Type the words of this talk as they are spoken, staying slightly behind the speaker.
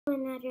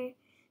Another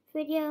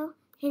video,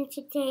 and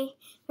today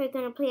we're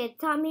gonna play a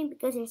Tommy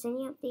because there's a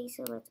new update,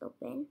 so let's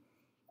open.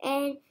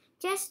 And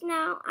just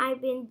now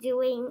I've been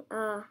doing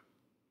a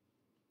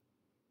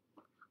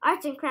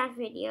arts and craft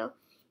video,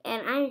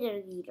 and I'm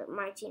the leader,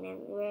 Martin,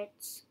 and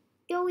let's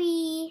go.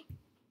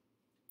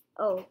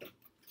 Oh,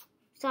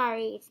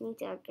 sorry, it's need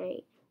to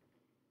upgrade.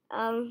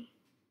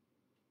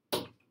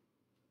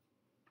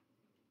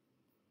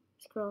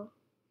 Scroll.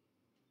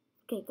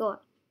 Okay, go on.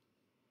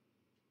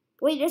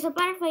 Wait, there's a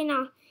butterfly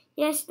now.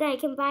 Yes, I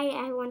can buy it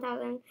at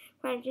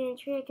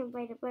 1,503. I can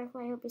buy the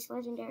butterfly. I hope it's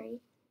legendary.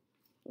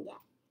 Yeah.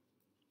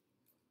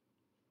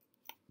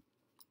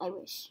 I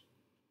wish.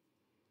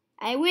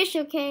 I wish,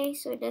 okay?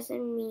 So it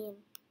doesn't mean.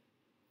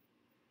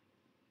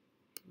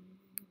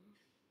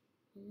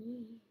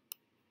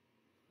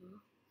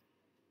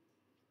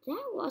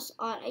 That was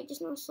odd. I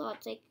just now saw a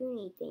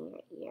tycoon thing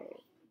right here.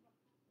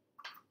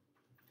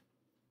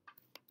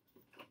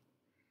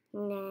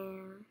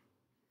 Nah.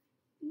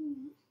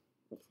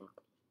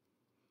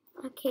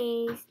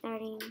 Okay,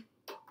 starting.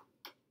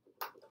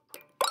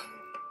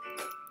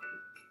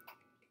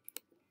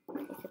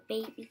 It's a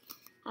baby.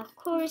 Of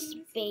course,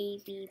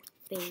 baby.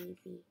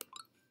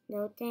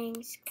 No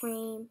thanks,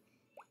 claim.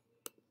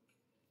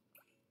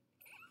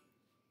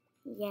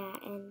 Yeah,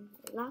 and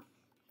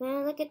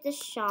gonna look at the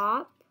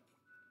shop.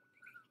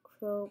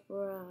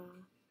 Cobra.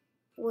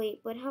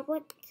 Wait, but how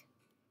about...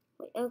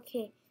 Wait,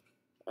 okay.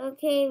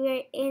 Okay,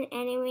 we're in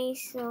anime,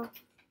 so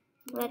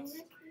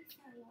let's...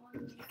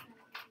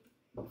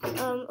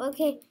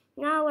 okay,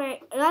 now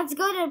let's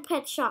go to the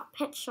pet shop.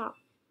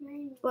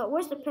 But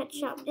where's the pet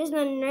shop? There's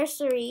no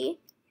nursery.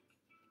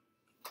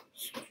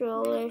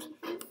 Strollers.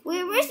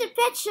 Wait, where's the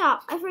pet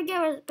shop? I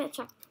forget where's the pet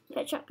shop.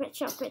 Pet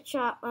shop.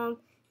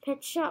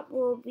 Pet shop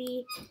will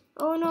be...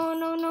 Oh,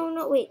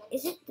 no. Wait,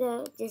 is it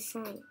the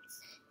designs?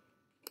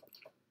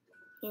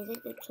 Is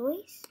it the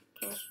toys?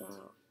 Cash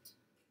out.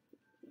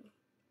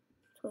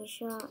 Toy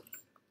shop.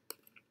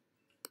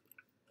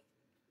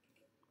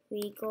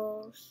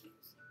 Regals.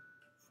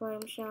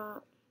 Farm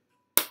shop.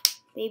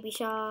 Baby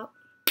shop.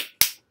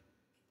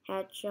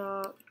 Hat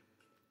shop.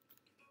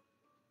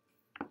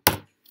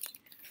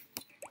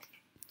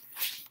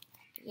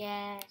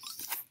 Yes.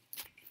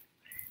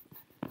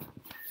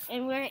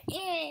 And we're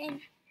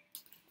in.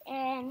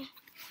 And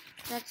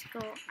let's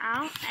go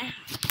out.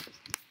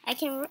 I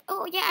can.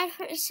 Oh yeah, I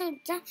heard it's so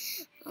dumb.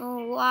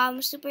 Oh wow,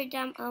 I'm super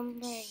dumb.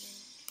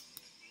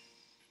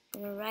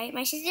 Alright,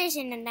 my sister's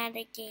in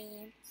another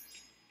game.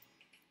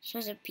 She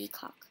was a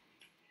peacock.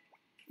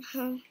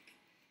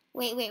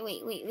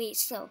 Wait.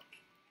 So,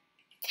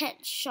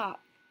 pet shop.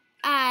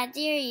 Ah,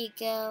 there you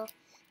go.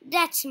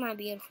 That's my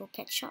beautiful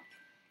pet shop.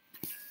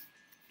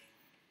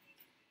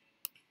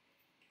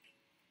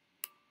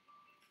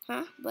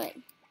 Huh? But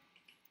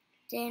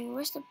then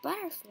where's the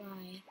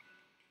butterfly?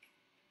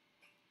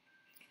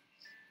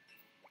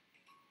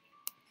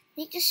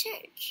 Make the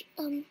search.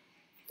 Where's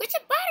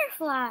the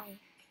butterfly?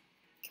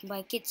 Can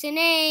buy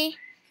kitsune.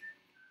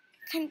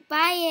 Can't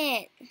buy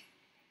it.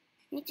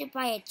 Need to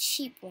buy a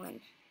cheap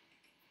one.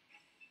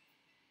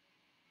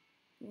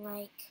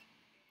 Like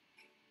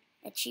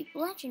a cheap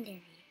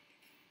legendary.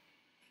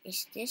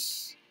 Is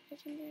this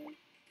legendary?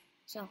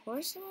 Is a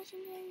horse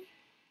legendary?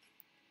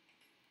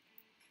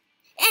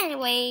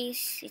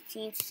 Anyways, it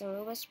seems the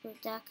lowest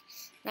product.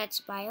 Let's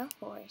buy a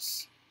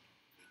horse.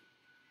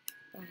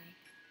 Buy.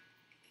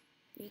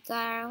 We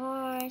got our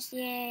horse,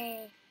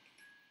 yay!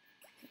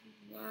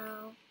 And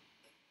now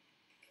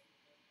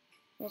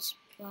let's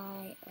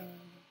buy a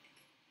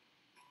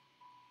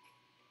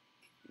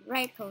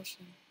right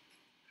potion.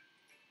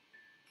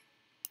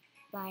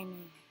 Buy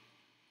now.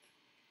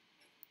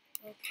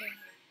 Okay.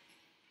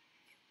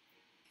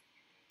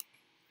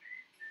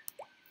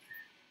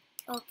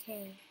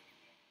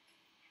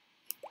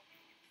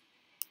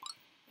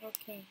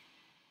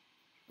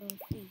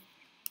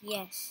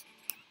 Yes.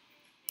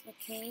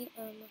 Okay,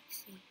 let's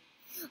see.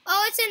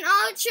 Oh, it's an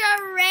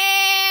ultra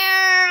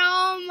rare!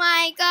 Oh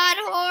my god,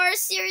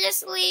 horse,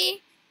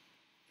 seriously?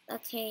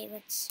 Okay,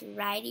 let's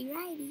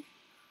righty.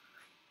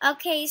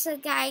 Okay, so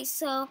guys,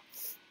 the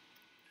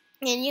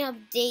new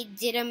update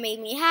didn't make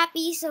me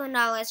happy, so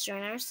now let's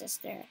join our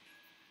sister.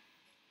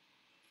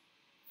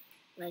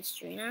 Let's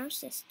join our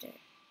sister.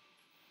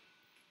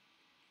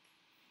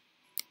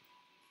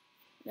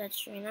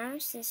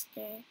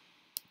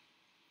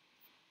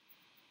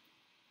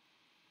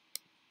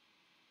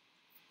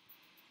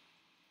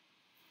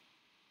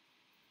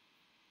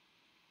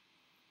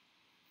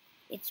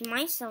 It's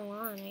my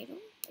salon. I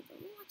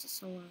don't know what's a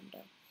salon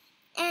though.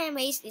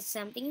 Anyways, it's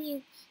something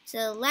new.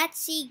 So let's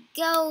see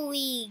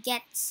goey.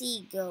 Let's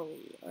see goey.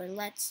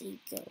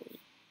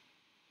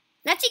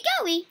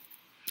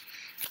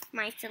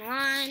 My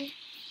salon.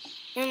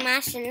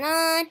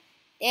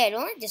 Yeah,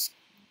 don't like this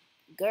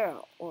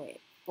girl or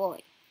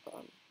boy.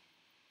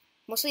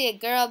 Mostly a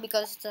girl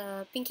because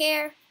the pink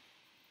hair.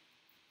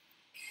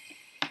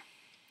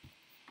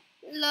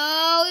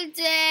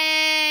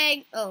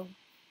 Loading. Oh.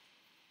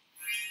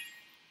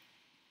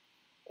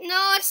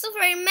 No, it's still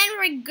for men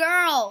or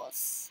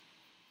girls.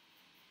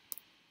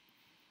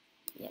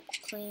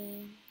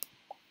 Clean.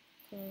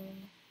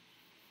 Clean.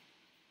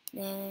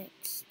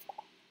 Next.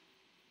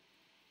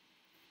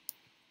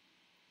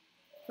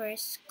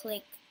 First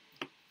click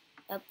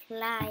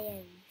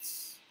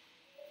appliance.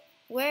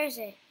 Where is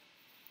it?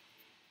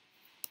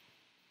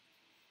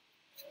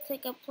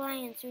 Click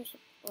appliance.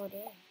 Oh,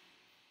 there.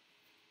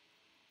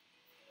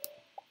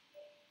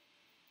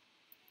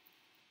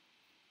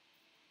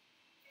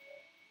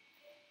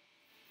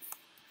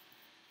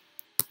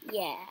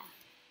 Yeah.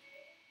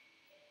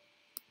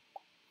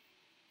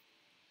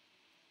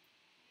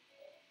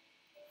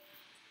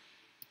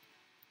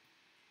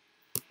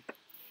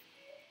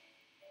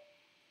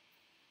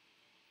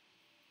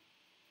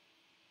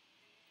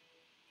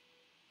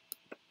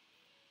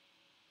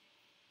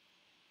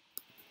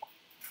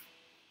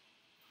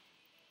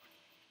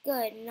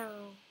 Good. Now,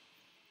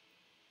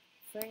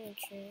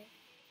 furniture.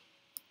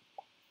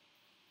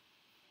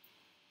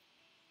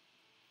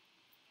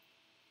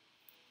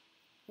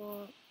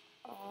 For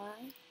R.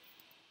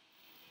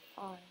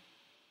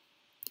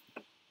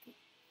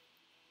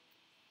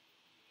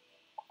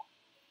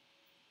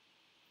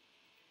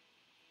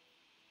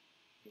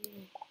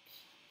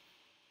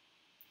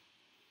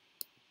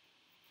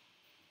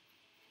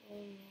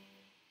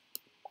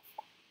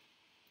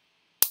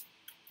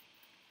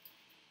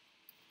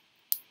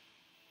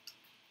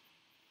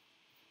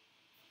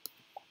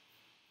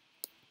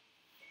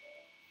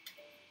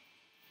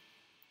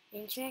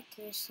 Interact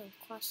with some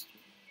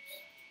customers.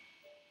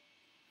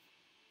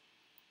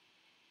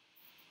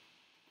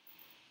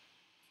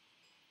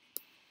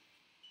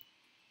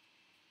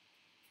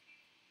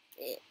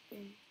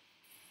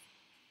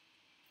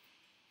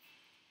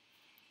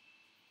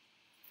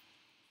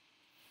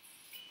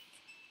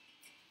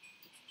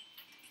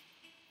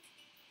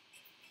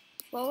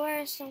 What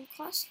were some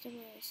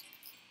customers?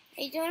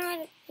 I don't know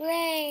how to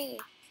play.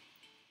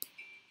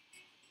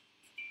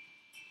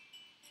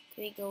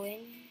 Can we go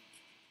in?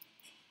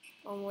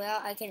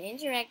 Well, I can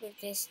interact with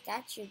this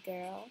statue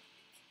girl.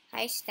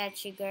 Hi,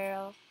 statue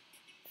girl.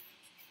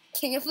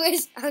 Can you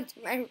please come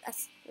to my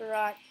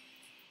restaurant?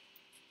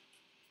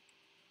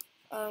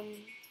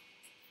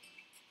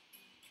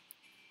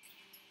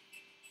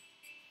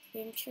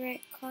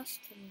 Interact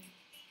customers.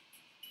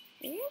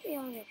 Maybe I'll be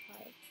on the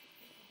part.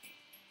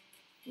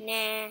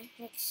 Nah,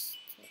 let's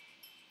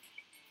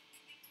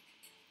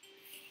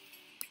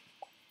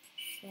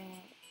shop.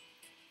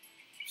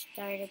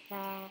 Starter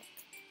pack.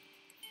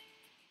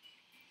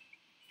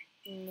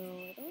 No,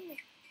 I don't know.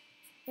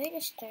 Wait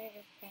a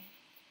starter pack.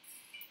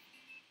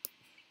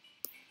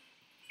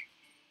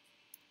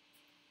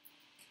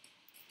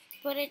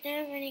 But I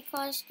don't have any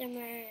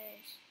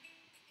customers.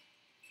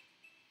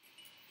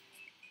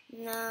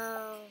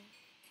 No.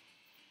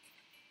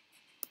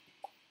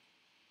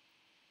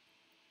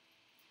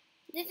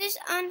 This is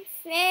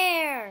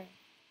unfair.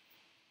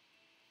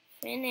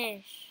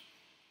 Finish.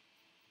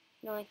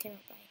 No, I cannot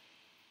buy.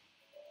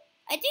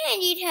 I think I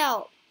need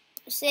help.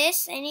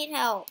 Sis, I need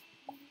help.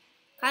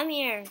 Come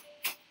here.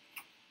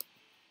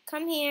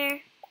 Come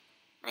here.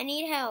 I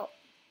need help.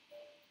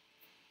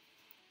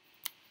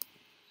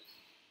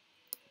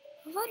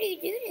 How do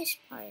you do this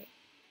part?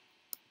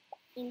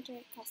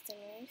 Interact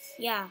customers.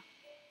 Yeah.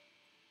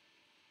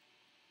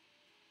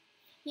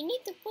 You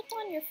need to put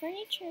on your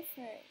furniture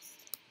first.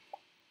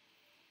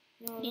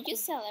 No. Did you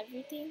sell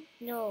everything?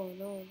 No.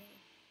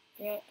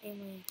 Where are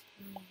my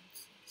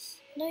appliances?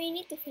 No, you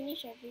need to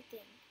finish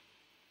everything.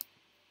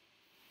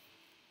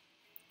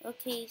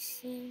 Okay,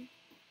 see.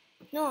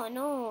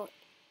 No.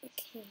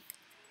 Okay.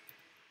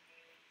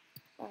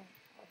 Oh.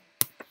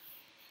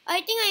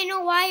 I think I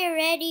know why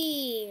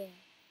already.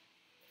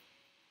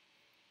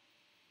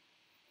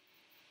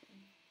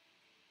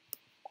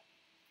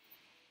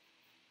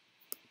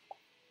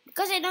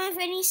 Because I don't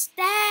have any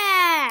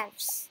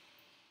staffs.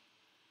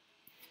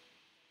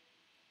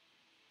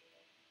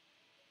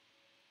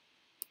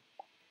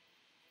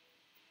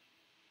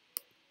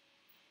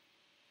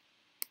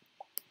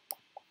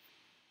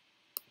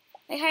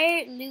 I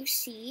hired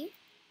Lucy.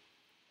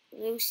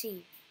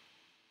 Lucy.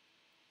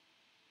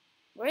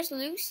 Where's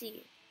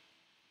Lucy?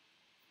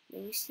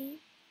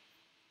 Lucy?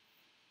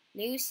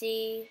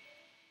 Lucy.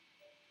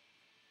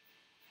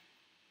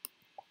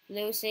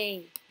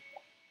 Lucy.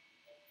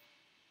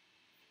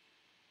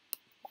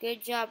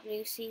 Good job,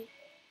 Lucy.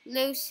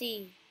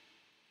 Lucy.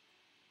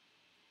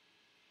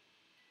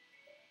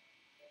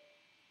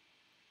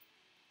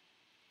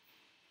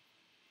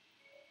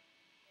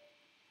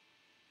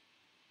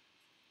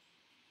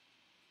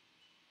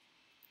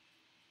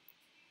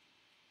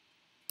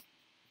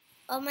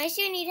 I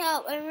still need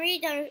help. I'm really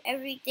done with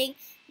everything,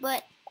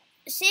 but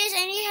sis,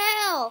 I need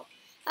help.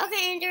 How can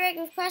I interact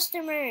with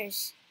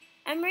customers?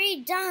 I'm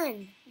really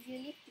done. You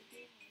need to do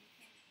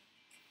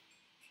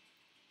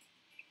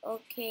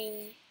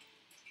Okay.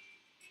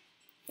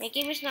 My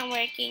game is not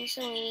working,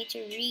 so we need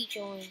to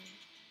rejoin.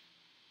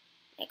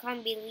 I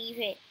can't believe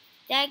it.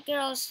 That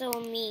girl is so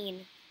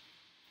mean.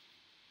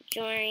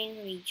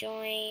 Join,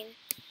 rejoin,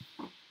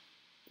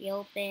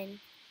 reopen.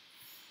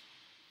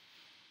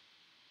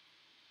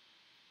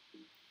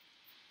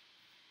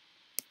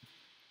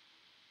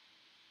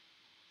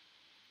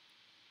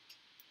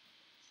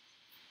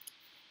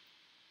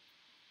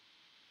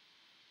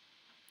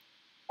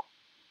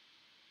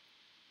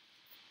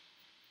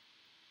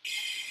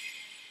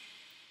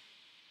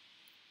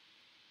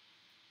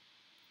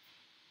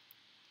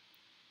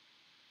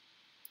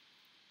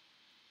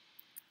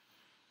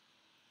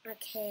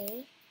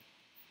 Okay.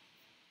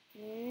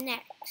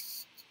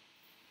 Next.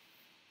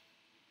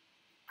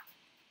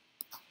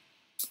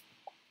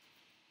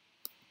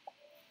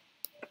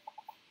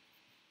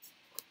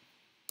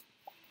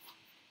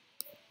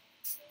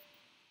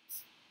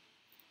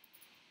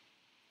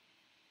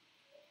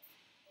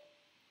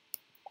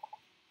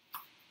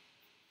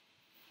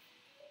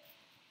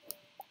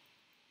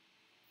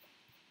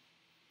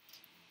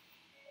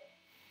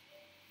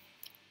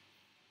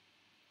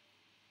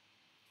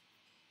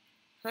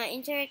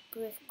 Interact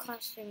with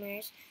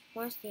customers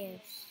once they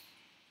have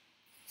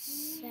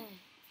set.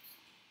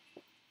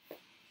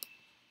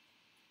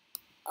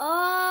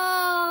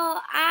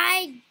 Oh,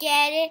 I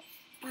get it.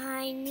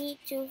 I need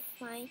to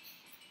find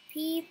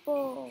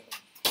people.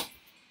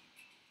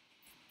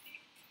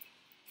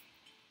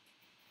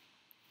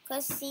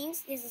 Because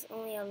since this is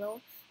only a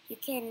low,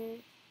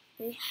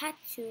 we had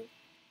to,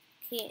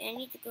 okay, I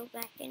need to go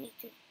back. I need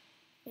to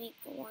make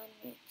one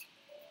with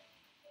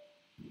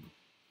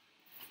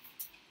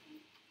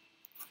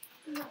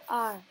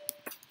R.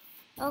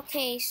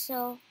 Okay,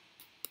 so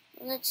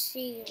let's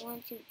see.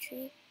 1, 2,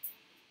 3.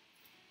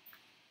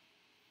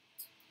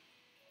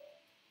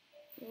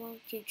 1,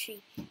 2,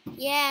 3.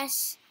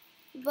 Yes,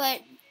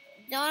 but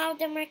none of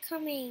them are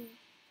coming.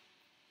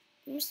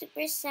 I'm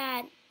super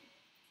sad.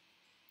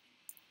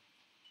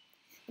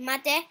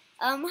 Mate,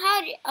 how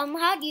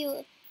do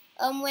you,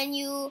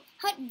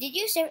 did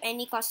you serve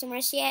any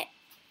customers yet?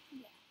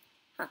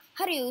 Yeah.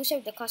 How do you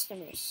serve the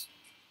customers?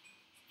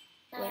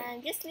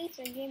 Just leave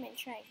the game and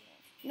try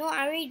again. No,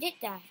 I already did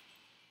that.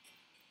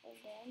 And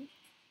then,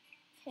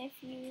 have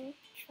you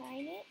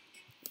tried it?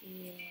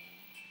 Yeah.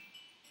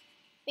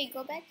 Wait,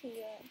 go back to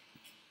your.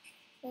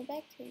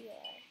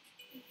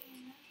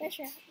 Where's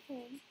your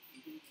home?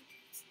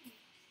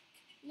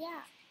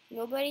 Yeah.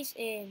 Nobody's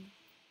in.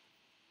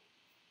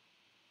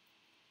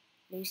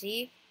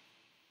 Lucy,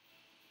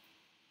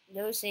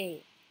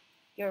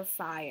 you're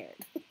fired.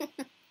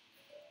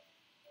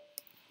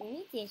 We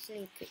need to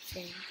actually quit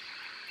saying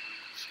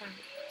enchant.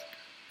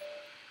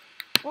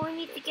 Oh, I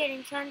need to get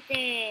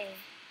enchanted.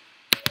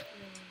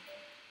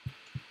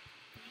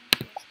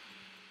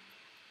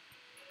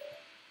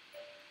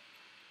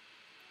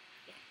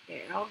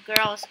 They're all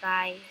girls,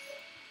 guys.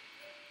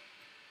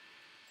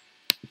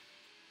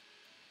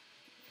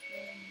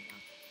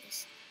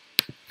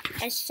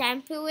 A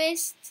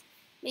shampooist?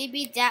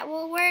 Maybe that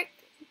will work?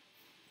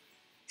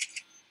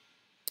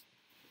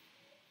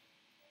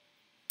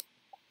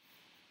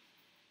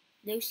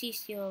 Lucy's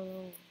still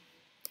alone.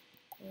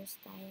 No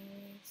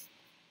stylist.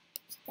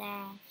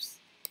 Staffs.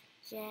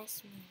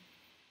 Jasmine.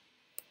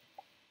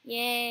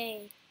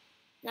 Yay.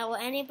 Now will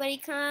anybody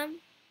come?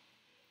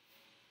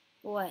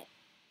 What?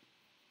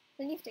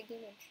 Leave the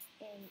game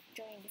and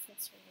join a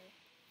different server.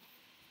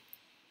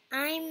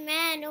 I'm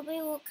mad.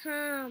 Nobody will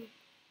come.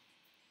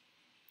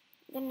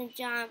 I'm gonna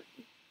jump.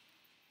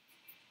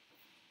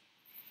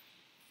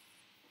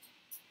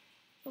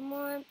 Come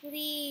on,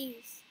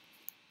 please.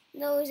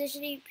 No, it's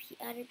actually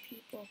other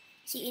people.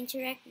 She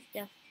interact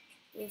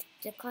with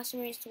the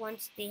customers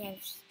once they have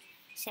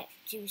set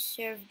to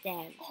serve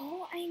them.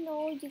 Oh, I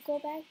know. You go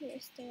back to your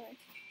store.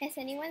 Has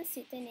anyone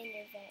sitting in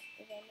your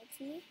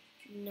vanity?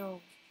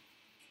 No.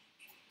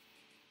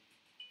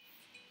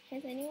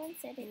 Has anyone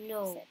said it?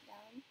 No. Sit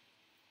down.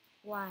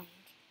 Why?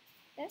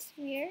 That's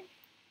weird.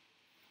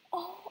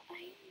 Oh,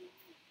 I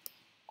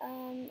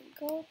know.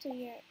 Go to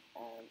your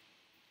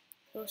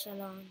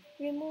Salon.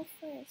 remove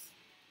first.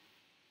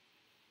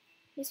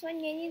 This one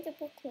you need to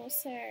put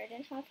closer.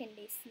 Then how can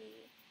they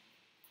see?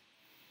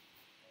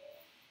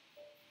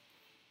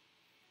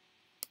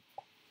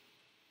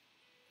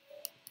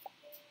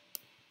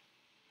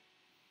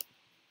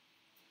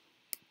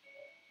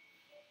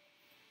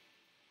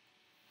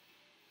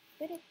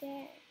 Put it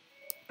there.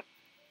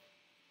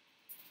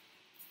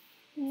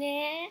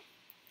 Nah.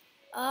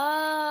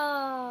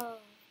 Oh.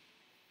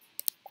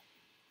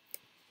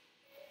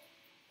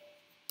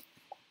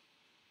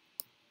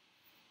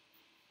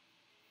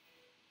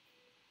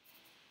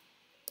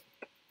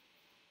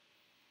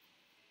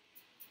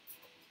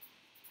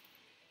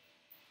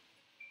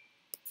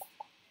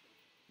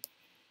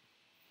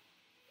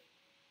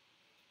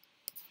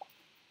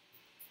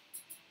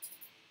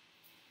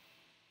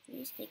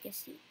 Please take a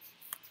seat.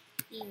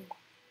 Ew.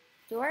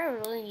 Do I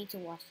really need to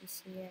wash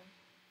this here?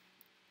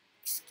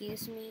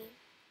 Excuse me?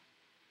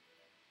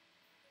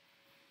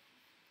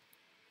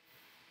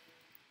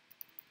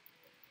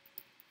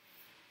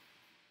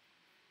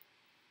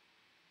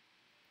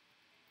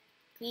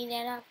 Clean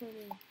that up for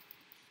me.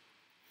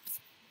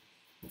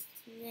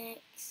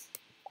 Next.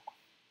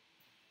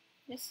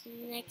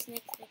 Next.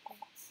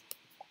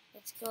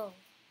 Let's go.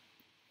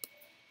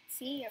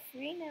 See, you're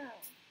free now.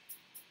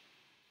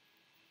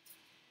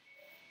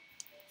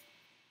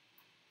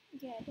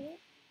 Get it?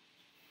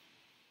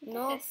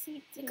 No, The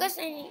seat because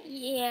too small.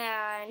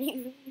 I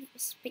need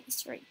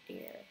space right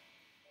there.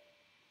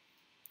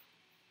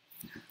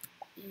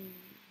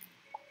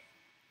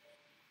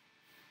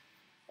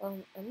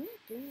 I'm not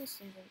doing a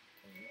single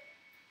thing.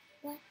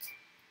 What?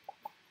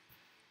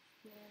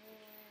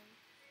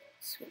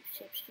 Swip,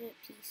 swip, swip,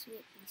 pea,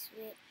 swip, pea,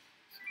 swip,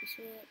 swip,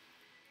 swip.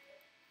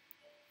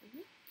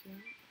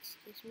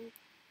 Excuse me.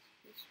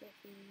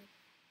 Swippy,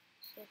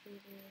 swippy,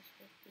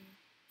 swippy.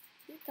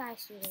 You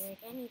guys do the work.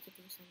 I need to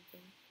do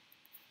something.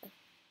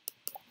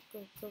 Go,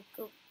 go,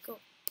 go, go,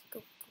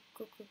 go, go,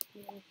 go, go,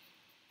 go,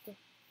 go.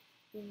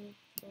 No, no,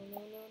 no,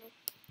 no,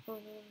 no,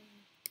 no,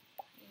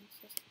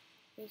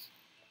 no.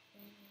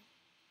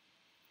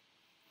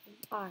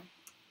 R,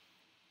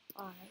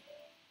 R,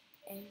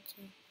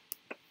 enter.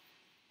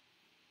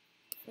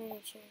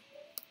 Furniture.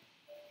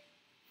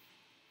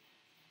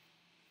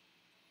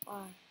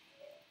 R.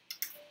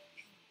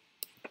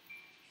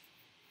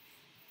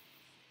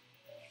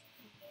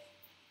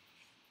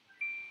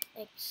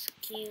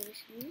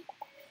 Excuse me.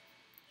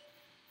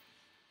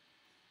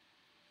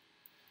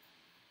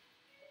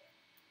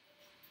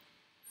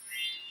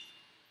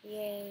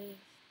 Yay.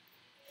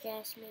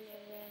 Jasmine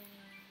around.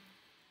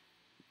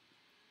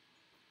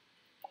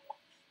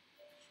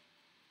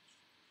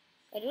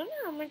 I don't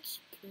know how much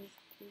cake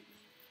to eat.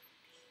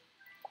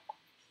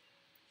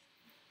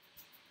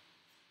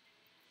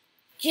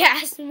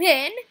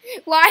 Jasmine,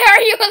 why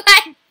are you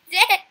like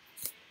this?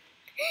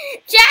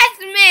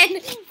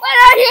 Jasmine, what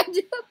are you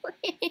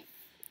doing?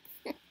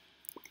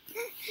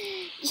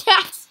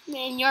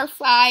 Jasmine, you're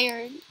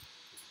fired.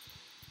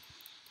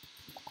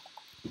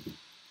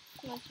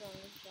 What's wrong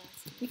with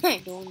Jasmine? I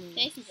don't know.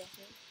 Casey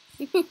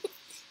Jasmine.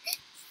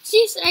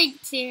 She's right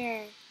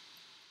there.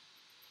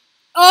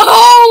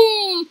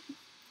 Oh!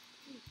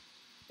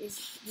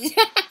 Is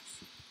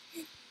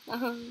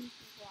Wow.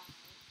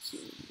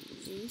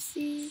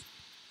 Lucy?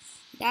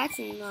 That's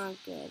not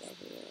good,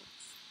 everyone.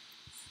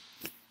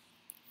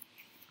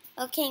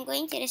 Okay, I'm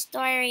going to the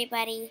store,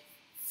 everybody.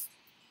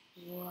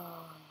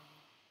 Whoa.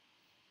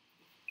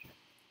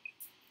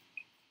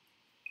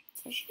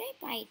 Or should I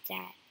buy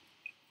that?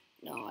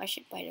 No, I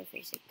should buy the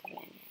basic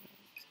granite.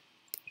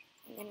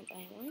 I'm gonna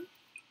buy one.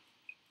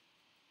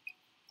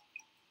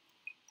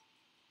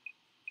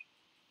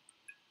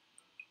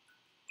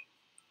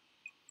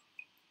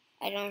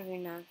 I don't have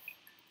enough.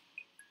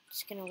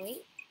 Just gonna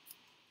wait.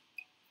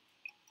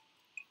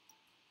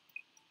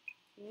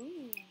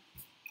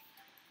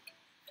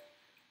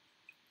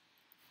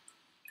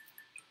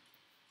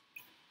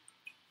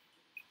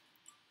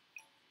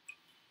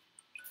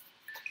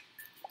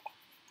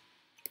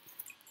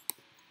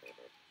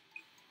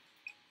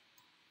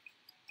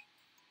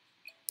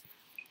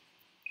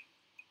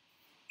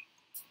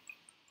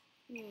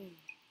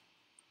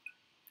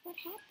 What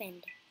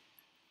happened?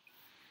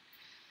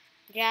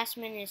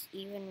 Jasmine is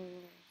even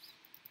worse.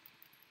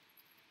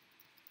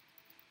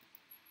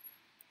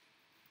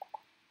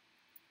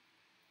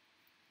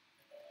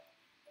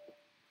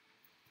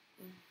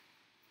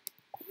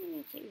 I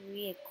need to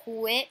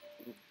re-equip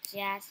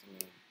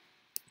Jasmine.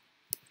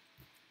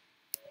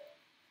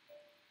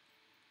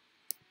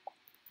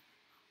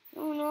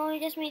 Oh no, he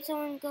just made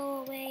someone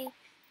go away.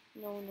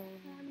 No, no,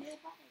 no.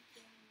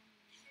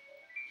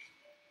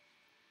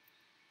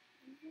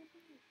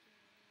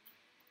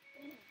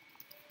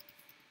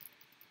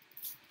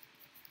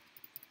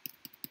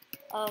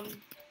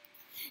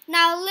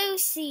 Now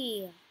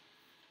Lucy.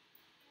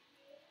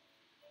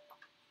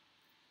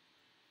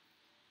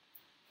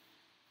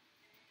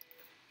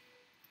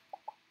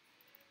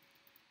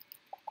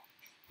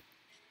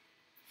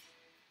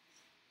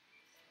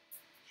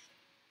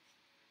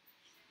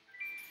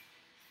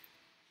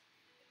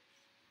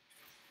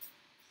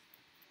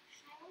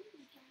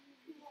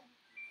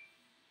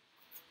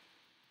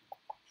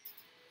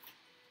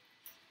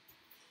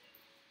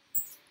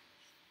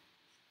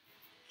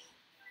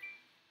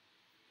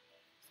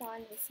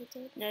 Someone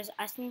visited. No, I was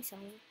asking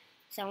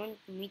someone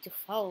for me to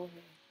follow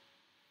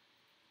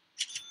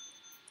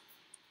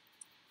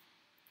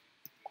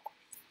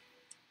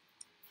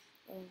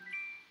her.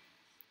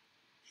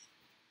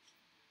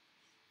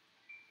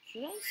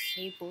 Should I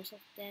say both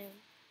of them?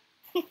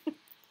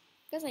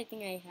 Because I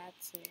think I had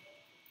to.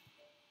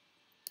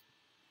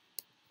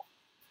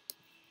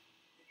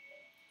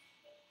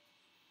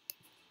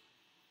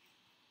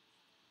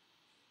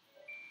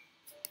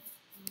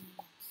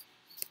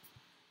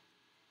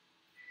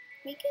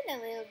 Make it a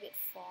little bit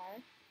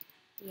far.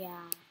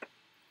 Yeah.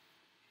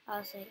 I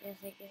was like,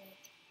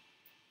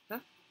 huh?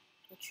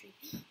 A tree.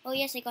 Oh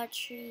yes, I got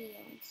tree.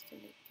 I want to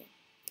make them.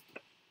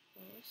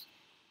 First,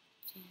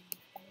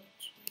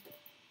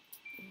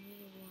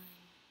 only one.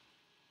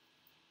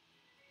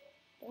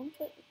 Don't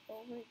put it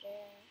over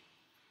there.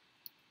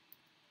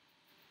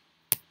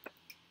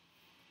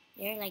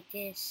 They're like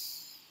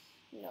this.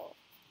 No.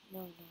 No,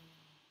 no.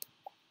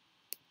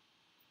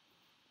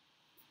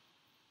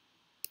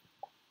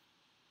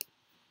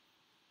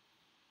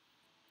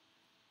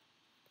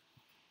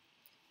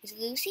 Is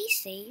Lucy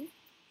safe?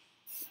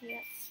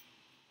 Yep.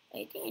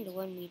 I think I don't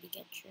want me to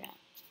get trapped.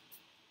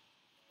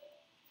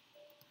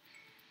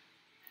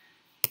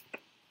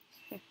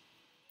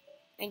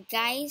 And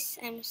guys,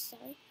 I'm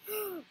sorry.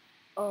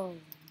 Oh.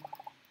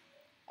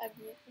 A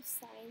group of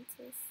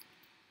scientists.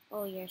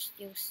 Oh, you're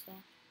still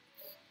stuck.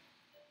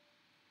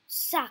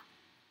 Sucks.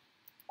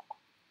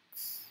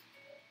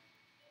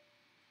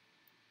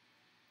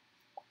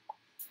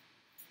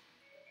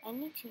 I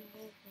need to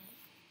move it.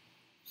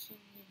 So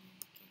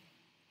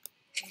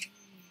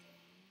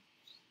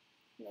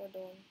No,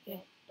 don't. Yeah.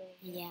 Don't.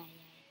 Yeah.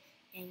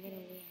 I'm gonna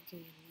wait until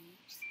it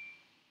leaves.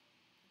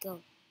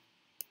 Go.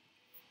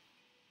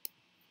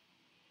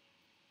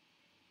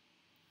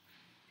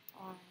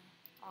 On.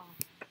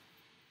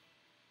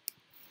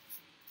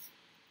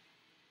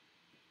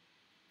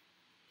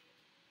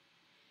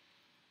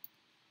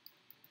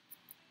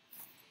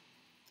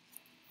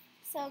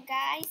 So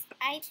guys,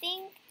 I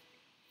think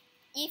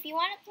if you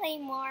want to play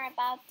more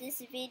about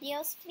these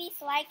videos, please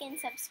like and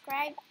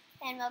subscribe,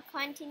 and we'll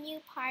continue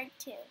part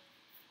 2.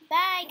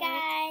 Bye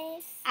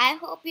guys! I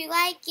hope you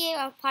like it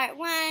on part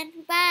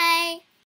 1. Bye!